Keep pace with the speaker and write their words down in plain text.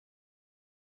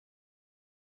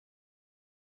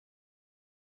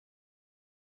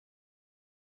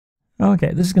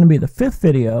Okay, this is going to be the 5th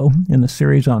video in the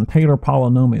series on Taylor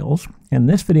polynomials. In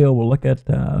this video, we'll look at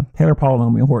Taylor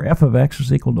polynomial where f of x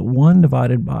is equal to 1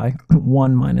 divided by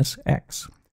 1 minus x.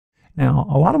 Now,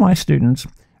 a lot of my students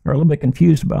are a little bit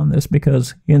confused about this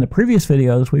because in the previous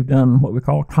videos, we've done what we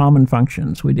call common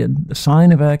functions. We did the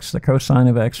sine of x, the cosine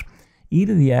of x, e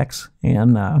to the x,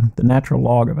 and the natural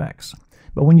log of x.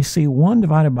 But when you see 1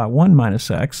 divided by 1 minus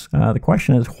x, the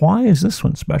question is, why is this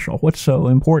one special? What's so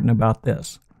important about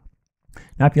this?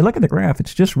 Now, if you look at the graph,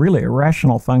 it's just really a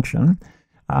rational function,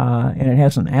 and it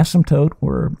has an asymptote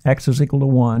where x is equal to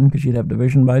 1 because you'd have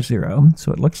division by 0.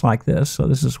 So it looks like this. So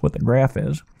this is what the graph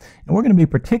is. And we're going to be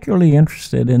particularly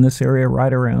interested in this area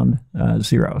right around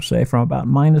 0, say from about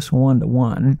minus 1 to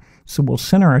 1. So we'll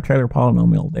center our Taylor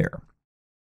polynomial there.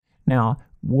 Now,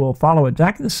 we'll follow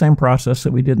exactly the same process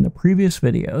that we did in the previous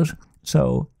videos.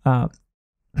 So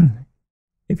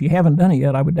if you haven't done it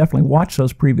yet, I would definitely watch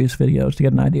those previous videos to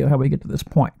get an idea of how we get to this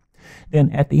point.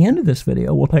 Then at the end of this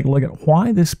video, we'll take a look at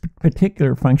why this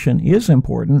particular function is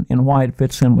important and why it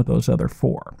fits in with those other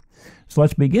 4. So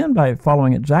let's begin by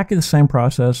following exactly the same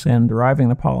process and deriving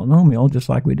the polynomial just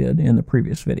like we did in the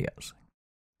previous videos.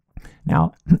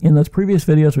 Now, in those previous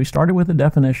videos, we started with a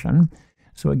definition.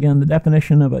 So again, the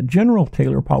definition of a general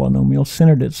Taylor polynomial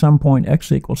centered at some point x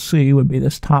equals c would be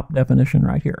this top definition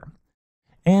right here.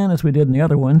 And as we did in the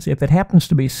other ones, if it happens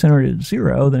to be centered at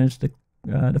 0, then it's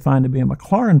defined to be a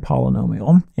Maclaurin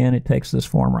polynomial, and it takes this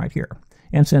form right here.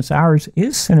 And since ours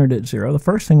is centered at 0, the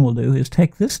first thing we'll do is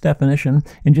take this definition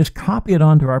and just copy it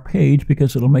onto our page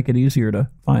because it'll make it easier to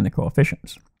find the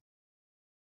coefficients.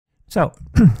 So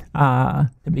to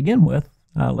begin with,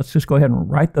 let's just go ahead and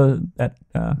write that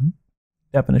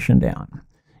definition down.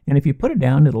 And if you put it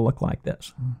down, it'll look like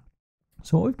this.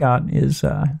 So what we've got is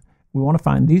we want to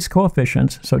find these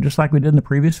coefficients. So just like we did in the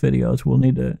previous videos, we'll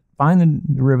need to find the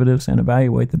derivatives and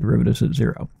evaluate the derivatives at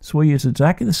 0. So we'll use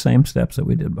exactly the same steps that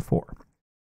we did before.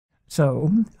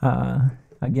 So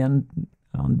again,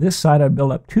 on this side, I'd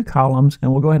build up 2 columns,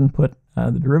 and we'll go ahead and put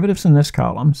the derivatives in this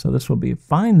column. So this will be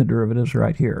find the derivatives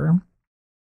right here.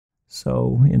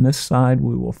 So in this side,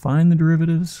 we will find the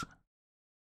derivatives.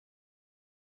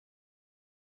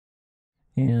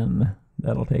 And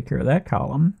that'll take care of that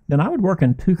column. Then I would work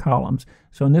in 2 columns.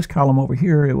 So in this column over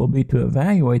here, it will be to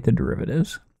evaluate the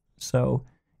derivatives. So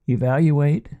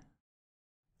evaluate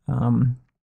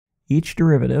each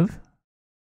derivative.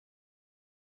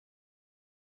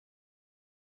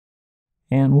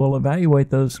 And we'll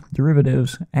evaluate those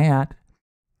derivatives at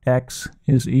x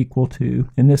is equal to,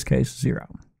 in this case, 0.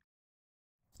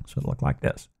 So it'll look like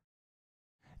this.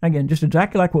 Again, just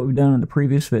exactly like what we've done in the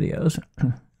previous videos.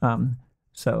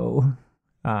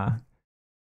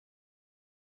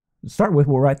 To start with,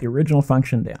 we'll write the original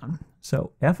function down.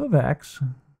 So f of x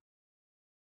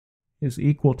is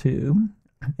equal to,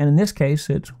 and in this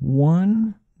case, it's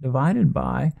 1 divided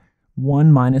by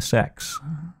 1 minus x.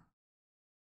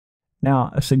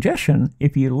 Now, a suggestion,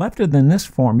 if you left it in this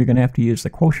form, you're going to have to use the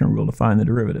quotient rule to find the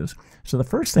derivatives. So the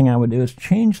first thing I would do is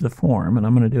change the form, and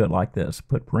I'm going to do it like this.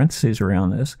 Put parentheses around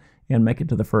this and make it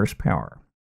to the first power.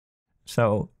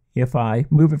 So if I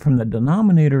move it from the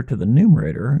denominator to the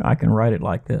numerator, I can write it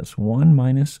like this, 1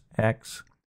 minus x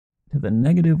to the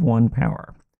negative 1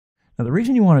 power. Now, the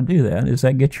reason you want to do that is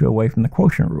that gets you away from the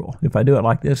quotient rule. If I do it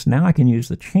like this, now I can use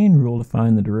the chain rule to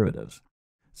find the derivatives.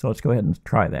 So let's go ahead and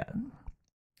try that.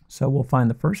 So we'll find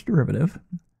the first derivative,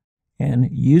 and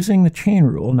using the chain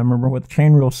rule, now remember what the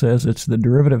chain rule says, it's the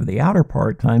derivative of the outer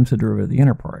part times the derivative of the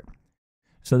inner part.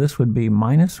 So this would be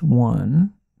minus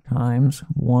 1 times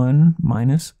 1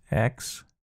 minus x,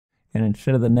 and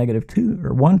instead of the negative 2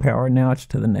 or 1 power, now it's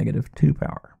to the negative 2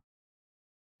 power.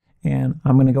 And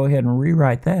I'm going to go ahead and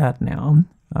rewrite that now,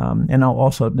 and I'll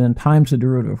also then times the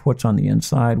derivative of what's on the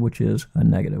inside, which is a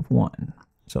negative 1.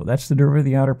 So that's the derivative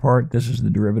of the outer part. This is the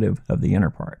derivative of the inner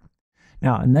part.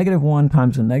 Now, a negative 1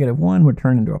 times a negative 1 would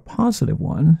turn into a positive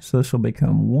 1, so this will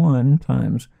become 1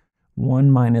 times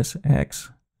 1 minus x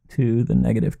to the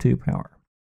negative 2 power.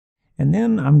 And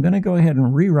then I'm going to go ahead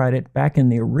and rewrite it back in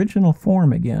the original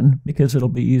form again because it'll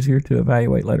be easier to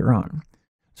evaluate later on.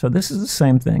 So this is the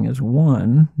same thing as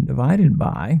 1 divided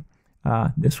by,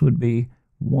 this would be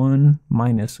 1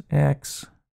 minus x,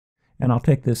 and I'll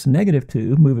take this negative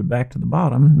 2, move it back to the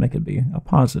bottom, make it be a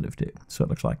positive 2. So it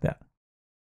looks like that.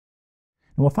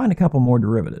 And we'll find a couple more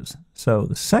derivatives. So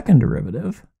the second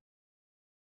derivative,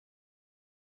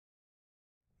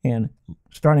 and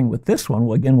starting with this one,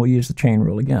 we'll use the chain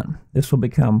rule again. This will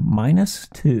become minus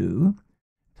 2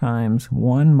 times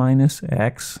 1 minus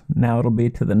x, now it'll be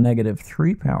to the negative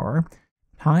 3 power,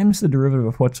 times the derivative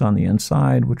of what's on the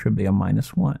inside, which would be a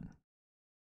minus 1.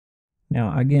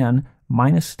 Now again,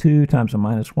 minus 2 times a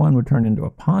minus 1 would turn into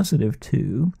a positive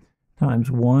 2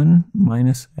 times 1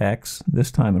 minus x.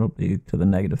 This time it'll be to the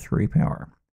negative 3 power.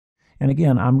 And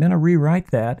again, I'm going to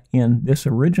rewrite that in this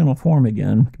original form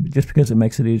again, just because it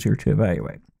makes it easier to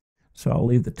evaluate. So I'll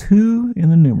leave the 2 in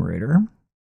the numerator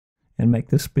and make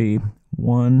this be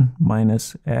 1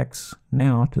 minus x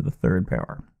now to the 3rd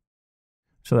power.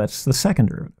 So that's the second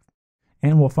derivative.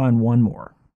 And we'll find one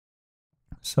more.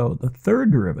 So the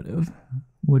third derivative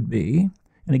would be,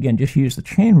 and again, just use the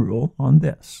chain rule on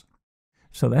this.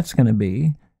 So that's going to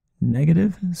be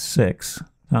negative 6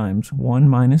 times 1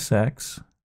 minus x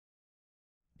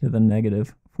to the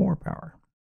negative 4 power,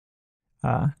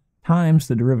 times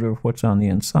the derivative of what's on the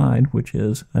inside, which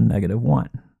is a negative 1.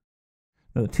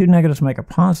 Now the two negatives make a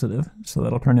positive, so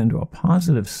that'll turn into a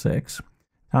positive 6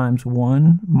 times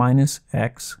 1 minus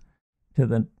x to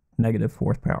the negative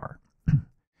 4th power.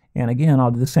 And again,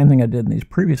 I'll do the same thing I did in these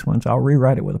previous ones. I'll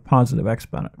rewrite it with a positive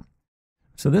exponent.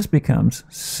 So this becomes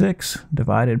 6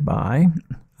 divided by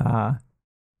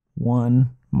 1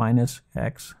 minus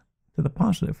x to the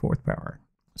positive 4th power.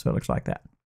 So it looks like that.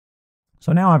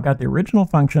 So now I've got the original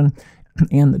function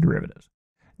and the derivatives.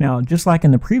 Now, just like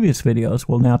in the previous videos,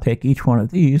 we'll now take each one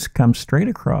of these, come straight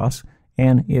across,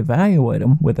 and evaluate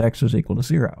them with x is equal to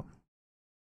 0.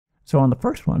 So on the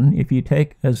first one, if you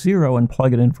take a 0 and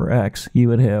plug it in for x, you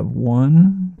would have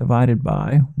 1 divided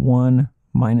by 1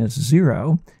 minus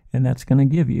 0, and that's going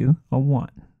to give you a 1.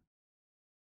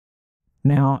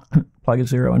 Now, plug a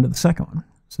 0 into the second one.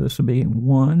 So this would be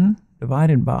 1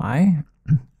 divided by,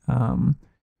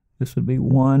 this would be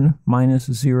 1 minus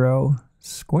 0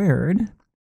 squared.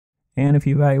 And if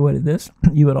you evaluated this,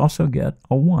 you would also get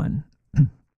a 1.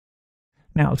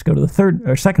 Now let's go to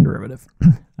the second derivative.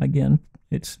 Again,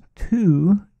 it's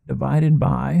 2 divided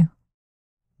by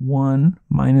 1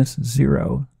 minus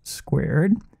 0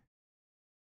 squared.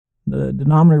 The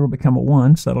denominator will become a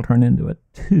 1, so that'll turn into a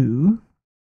 2.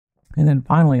 And then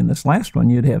finally, in this last one,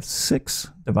 you'd have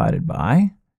 6 divided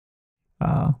by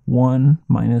 1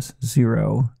 minus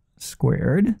 0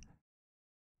 squared,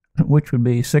 which would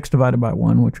be 6 divided by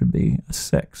 1, which would be a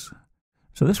 6.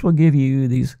 So this will give you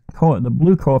these the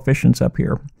blue coefficients up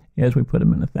here as we put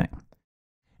them in the thing.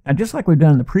 Now, just like we've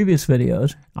done in the previous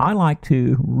videos, I like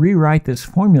to rewrite this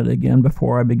formula again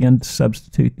before I begin to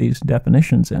substitute these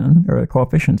definitions in, or the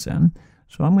coefficients in.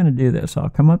 So I'm going to do this. I'll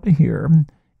come up to here,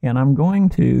 and I'm going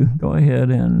to go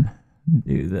ahead and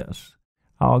do this.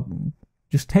 I'll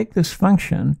just take this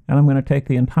function, and I'm going to take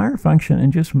the entire function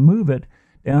and just move it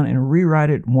down and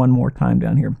rewrite it one more time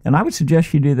down here. And I would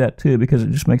suggest you do that too, because it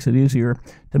just makes it easier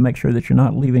to make sure that you're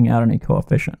not leaving out any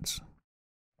coefficients.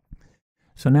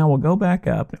 So now we'll go back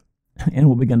up and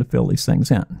we'll begin to fill these things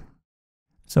in.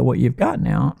 So what you've got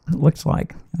now looks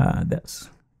like this.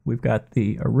 We've got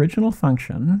the original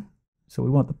function, so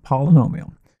we want the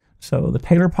polynomial. So the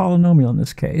Taylor polynomial in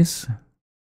this case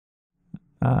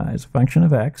is a function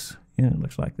of x, and it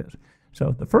looks like this.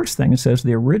 So the first thing, it says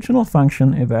the original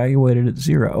function evaluated at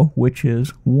 0, which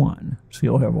is 1. So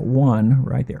you'll have a 1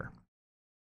 right there.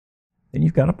 Then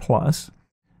you've got a plus.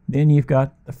 Then you've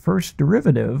got the first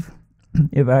derivative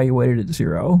evaluated at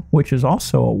 0, which is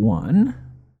also a 1,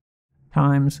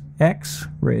 times x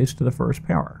raised to the first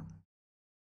power.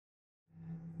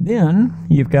 Then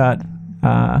you've got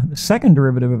the second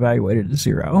derivative evaluated at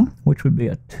 0, which would be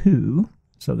a 2.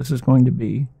 So this is going to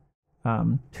be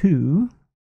 2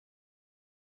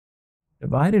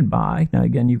 divided by, now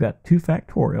again, you've got 2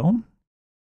 factorial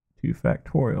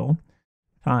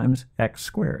times x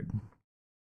squared.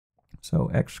 So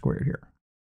x squared here.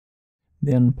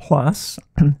 Then plus,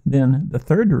 then the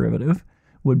third derivative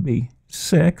would be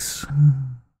 6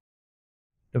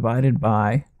 divided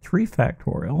by 3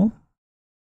 factorial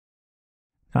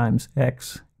times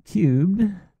x cubed,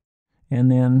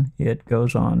 and then it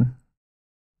goes on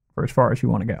for as far as you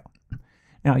want to go.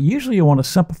 Now, usually you want to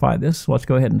simplify this, so let's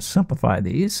go ahead and simplify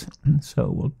these.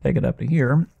 So we'll take it up to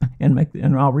here,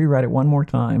 and I'll rewrite it one more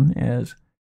time as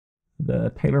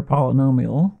the Taylor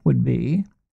polynomial would be,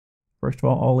 first of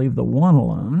all, I'll leave the 1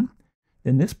 alone.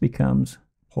 Then this becomes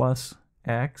plus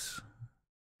x.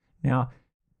 Now,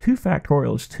 2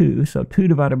 factorial is 2, so 2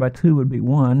 divided by 2 would be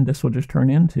 1. This will just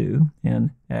turn into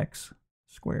an x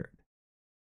squared.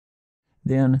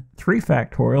 Then 3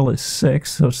 factorial is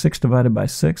 6, so 6 divided by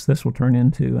 6, this will turn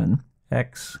into an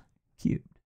x cubed.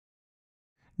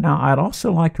 Now, I'd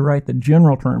also like to write the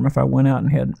general term if I went out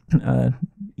and had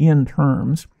n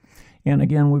terms. And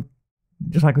again,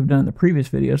 just like we've done in the previous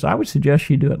videos, I would suggest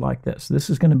you do it like this.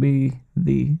 This is going to be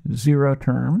the 0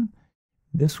 term.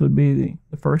 This would be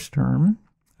the first term,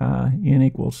 n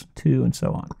equals 2, and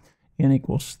so on. N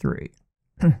equals 3.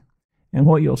 And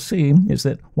what you'll see is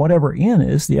that whatever n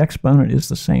is, the exponent is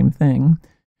the same thing.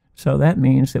 So that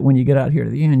means that when you get out here to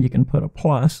the end, you can put a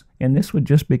plus, and this would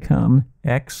just become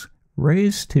x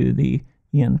raised to the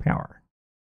n power.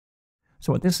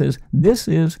 So what this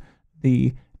is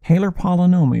the Taylor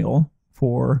polynomial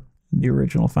for the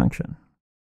original function.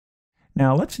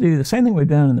 Now let's do the same thing we've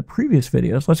done in the previous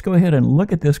videos. Let's go ahead and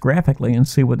look at this graphically and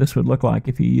see what this would look like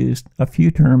if you used a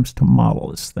few terms to model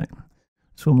this thing.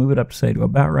 So we'll move it up, say, to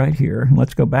about right here.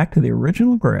 Let's go back to the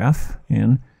original graph,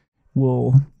 and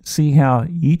we'll see how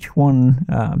each one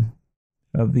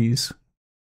of these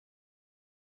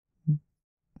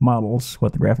models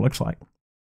what the graph looks like.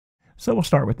 So we'll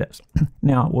start with this.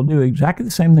 Now we'll do exactly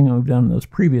the same thing that we've done in those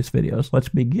previous videos. Let's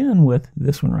begin with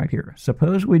this one right here.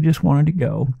 Suppose we just wanted to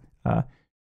go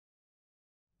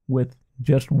with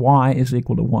just y is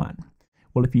equal to 1.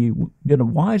 Well, if you did a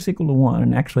y is equal to 1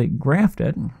 and actually graphed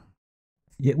it,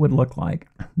 it would look like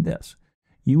this.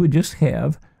 You would just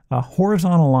have a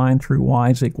horizontal line through y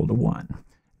is equal to 1.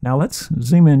 Now let's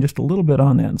zoom in just a little bit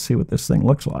on that and see what this thing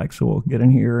looks like. So we'll get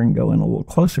in here and go in a little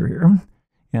closer here.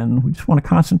 And we just want to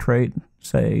concentrate,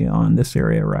 say, on this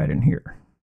area right in here.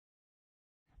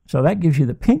 So that gives you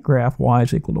the pink graph, y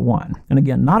is equal to 1. And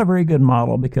again, not a very good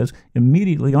model, because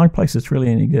immediately, the only place it's really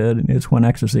any good is when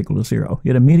x is equal to 0.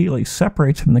 It immediately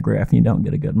separates from the graph and you don't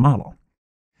get a good model.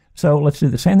 So let's do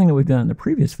the same thing that we've done in the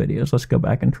previous videos. Let's go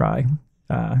back and try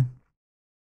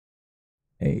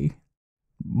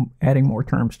adding more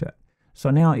terms to it. So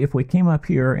now if we came up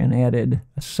here and added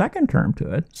a second term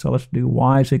to it, so let's do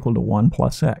y is equal to 1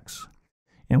 plus x.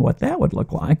 And what that would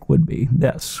look like would be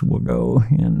this. We'll go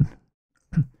and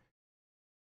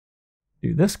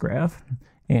do this graph,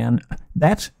 and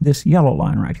that's this yellow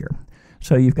line right here.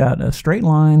 So you've got a straight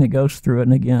line that goes through it,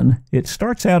 and again, it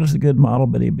starts out as a good model,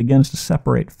 but it begins to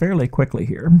separate fairly quickly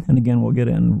here. And again, we'll get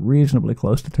in reasonably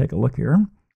close to take a look here.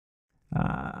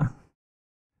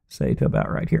 Say to about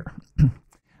right here.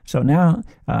 So now,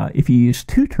 if you use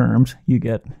two terms, you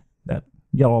get that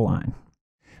yellow line.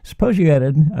 Suppose you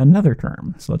added another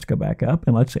term. So let's go back up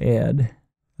and let's add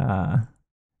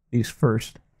these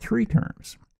first three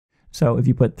terms. So if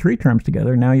you put three terms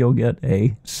together, now you'll get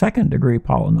a second degree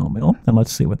polynomial. And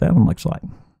let's see what that one looks like.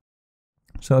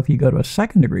 So if you go to a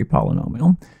second degree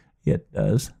polynomial, it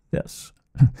does this.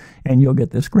 And you'll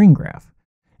get this green graph.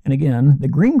 And again, the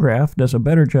green graph does a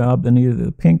better job than either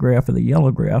the pink graph or the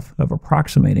yellow graph of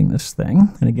approximating this thing.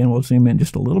 And again, we'll zoom in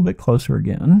just a little bit closer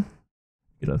again,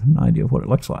 get an idea of what it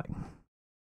looks like.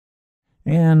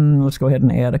 And let's go ahead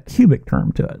and add a cubic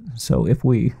term to it. So if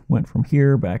we went from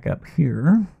here back up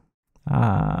here,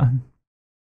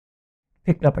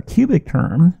 picked up a cubic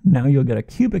term, now you'll get a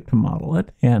cubic to model it.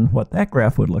 And what that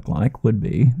graph would look like would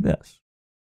be this.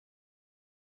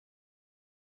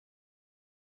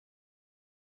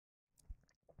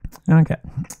 Okay,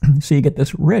 so you get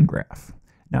this red graph.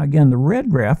 Now again, the red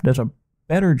graph does a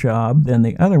better job than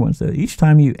the other ones. Each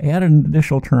time you add an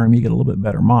additional term, you get a little bit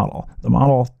better model. The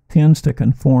model tends to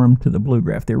conform to the blue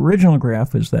graph. The original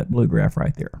graph is that blue graph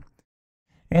right there.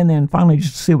 And then finally,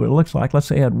 just to see what it looks like, let's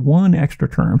say add one extra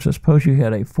term. So suppose you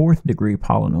had a fourth degree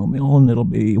polynomial, and it'll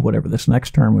be whatever this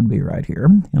next term would be right here.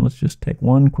 And let's just take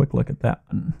one quick look at that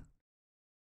one.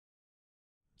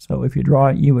 So if you draw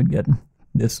it, you would get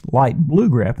this light blue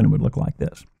graph, and it would look like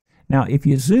this. Now, if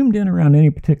you zoomed in around any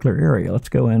particular area, let's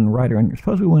go in right around here.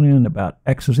 Suppose we went in about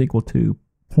x is equal to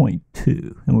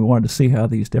 0.2, and we wanted to see how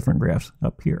these different graphs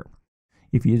up here.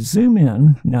 If you zoom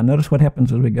in, now notice what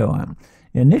happens as we go on.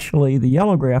 Initially, the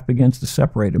yellow graph begins to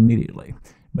separate immediately,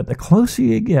 but the closer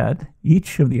you get,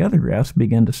 each of the other graphs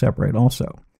begin to separate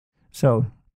also. So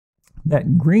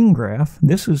that green graph,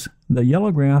 the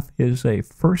yellow graph is a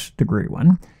first degree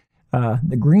one.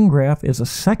 The green graph is a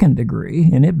second degree,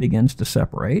 and it begins to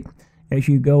separate. As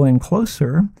you go in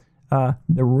closer,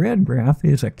 the red graph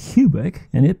is a cubic,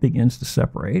 and it begins to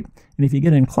separate. And if you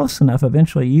get in close enough,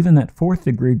 eventually even that fourth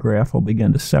degree graph will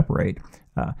begin to separate.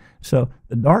 So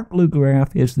the dark blue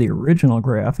graph is the original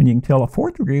graph, and you can tell a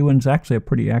fourth degree one is actually a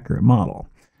pretty accurate model.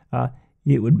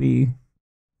 It would be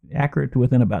accurate to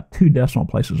within about 2 decimal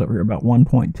places over here, about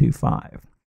 1.25.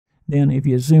 Then if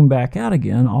you zoom back out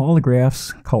again, all the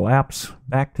graphs collapse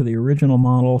back to the original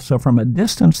model. So from a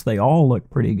distance, they all look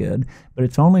pretty good, but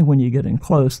it's only when you get in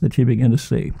close that you begin to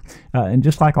see. And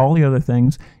just like all the other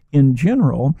things, in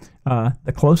general,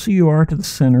 the closer you are to the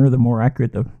center, the more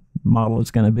accurate the model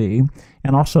is going to be.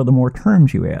 And also the more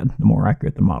terms you add, the more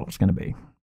accurate the model is going to be.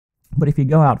 But if you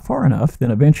go out far enough,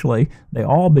 then eventually they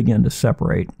all begin to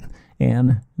separate.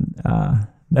 And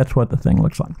that's what the thing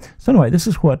looks like. So anyway, this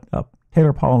is what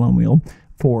Taylor polynomial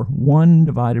for 1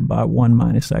 divided by 1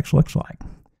 minus x looks like.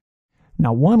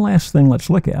 Now, one last thing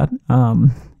let's look at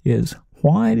is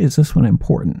why is this one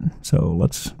important? So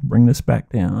let's bring this back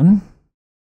down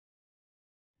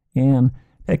and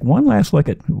take one last look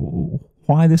at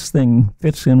why this thing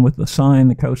fits in with the sine,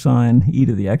 the cosine, e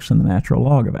to the x, and the natural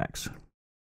log of x.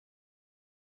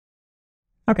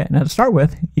 Okay, now to start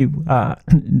with, a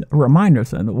reminder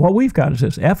then, what we've got is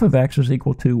this: f of x is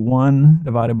equal to 1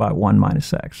 divided by 1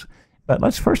 minus x. But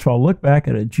let's first of all look back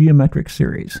at a geometric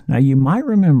series. Now you might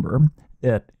remember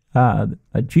that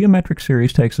a geometric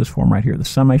series takes this form right here, the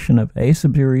summation of a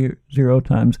sub 0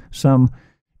 times some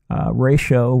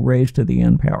ratio raised to the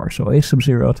n power. So a sub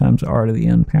 0 times r to the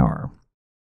n power.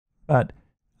 But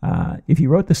if you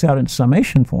wrote this out in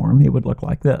summation form, it would look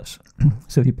like this.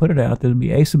 So if you put it out, there would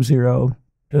be a sub 0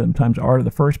 times r to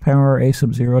the first power, a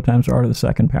sub 0 times r to the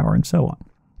second power, and so on.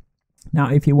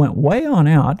 Now, if you went way on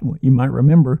out, you might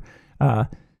remember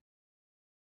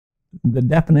the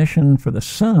definition for the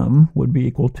sum would be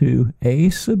equal to a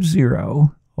sub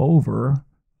 0 over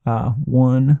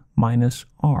 1 minus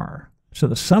r. So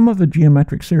the sum of a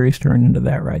geometric series turned into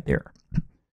that right there.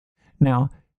 Now,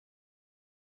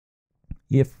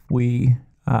 if we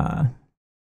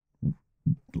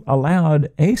allowed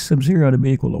a sub 0 to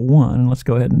be equal to 1, and let's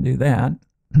go ahead and do that,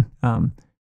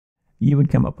 you would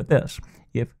come up with this.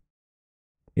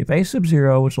 If a sub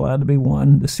 0 was allowed to be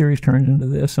 1, the series turns into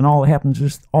this, and all that happens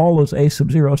is all those a sub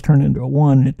 0s turn into a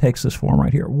 1, and it takes this form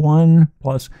right here. 1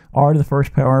 plus r to the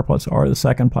first power plus r to the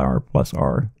second power plus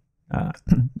r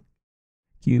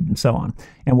cubed, and so on.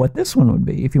 And what this one would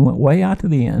be, if you went way out to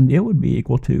the end, it would be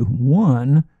equal to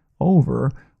 1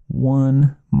 over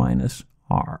 1 minus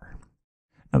r.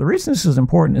 Now the reason this is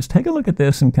important is take a look at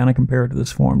this and kind of compare it to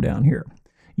this form down here.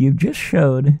 You've just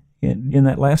showed in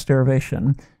that last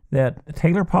derivation that the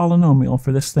Taylor polynomial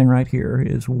for this thing right here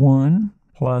is 1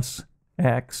 plus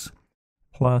x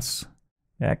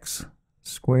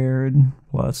squared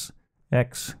plus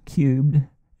x cubed,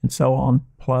 and so on,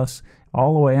 plus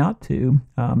all the way out to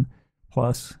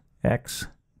plus x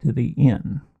to the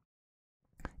n.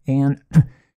 And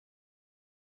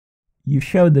you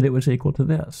showed that it was equal to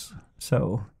this.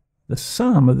 So the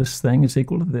sum of this thing is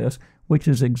equal to this, which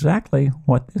is exactly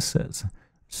what this is.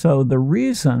 So the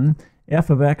reason f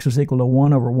of x is equal to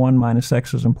 1 over 1 minus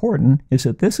x is important is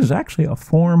that this is actually a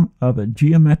form of a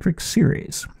geometric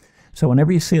series. So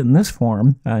whenever you see it in this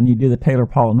form and you do the Taylor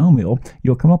polynomial,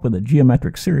 you'll come up with a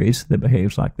geometric series that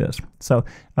behaves like this. So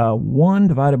 1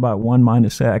 divided by 1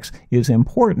 minus x is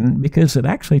important because it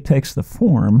actually takes the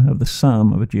form of the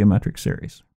sum of a geometric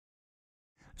series.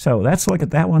 So let's look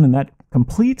at that one, and that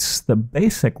completes the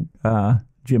basic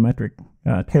geometric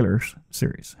Taylor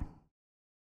series.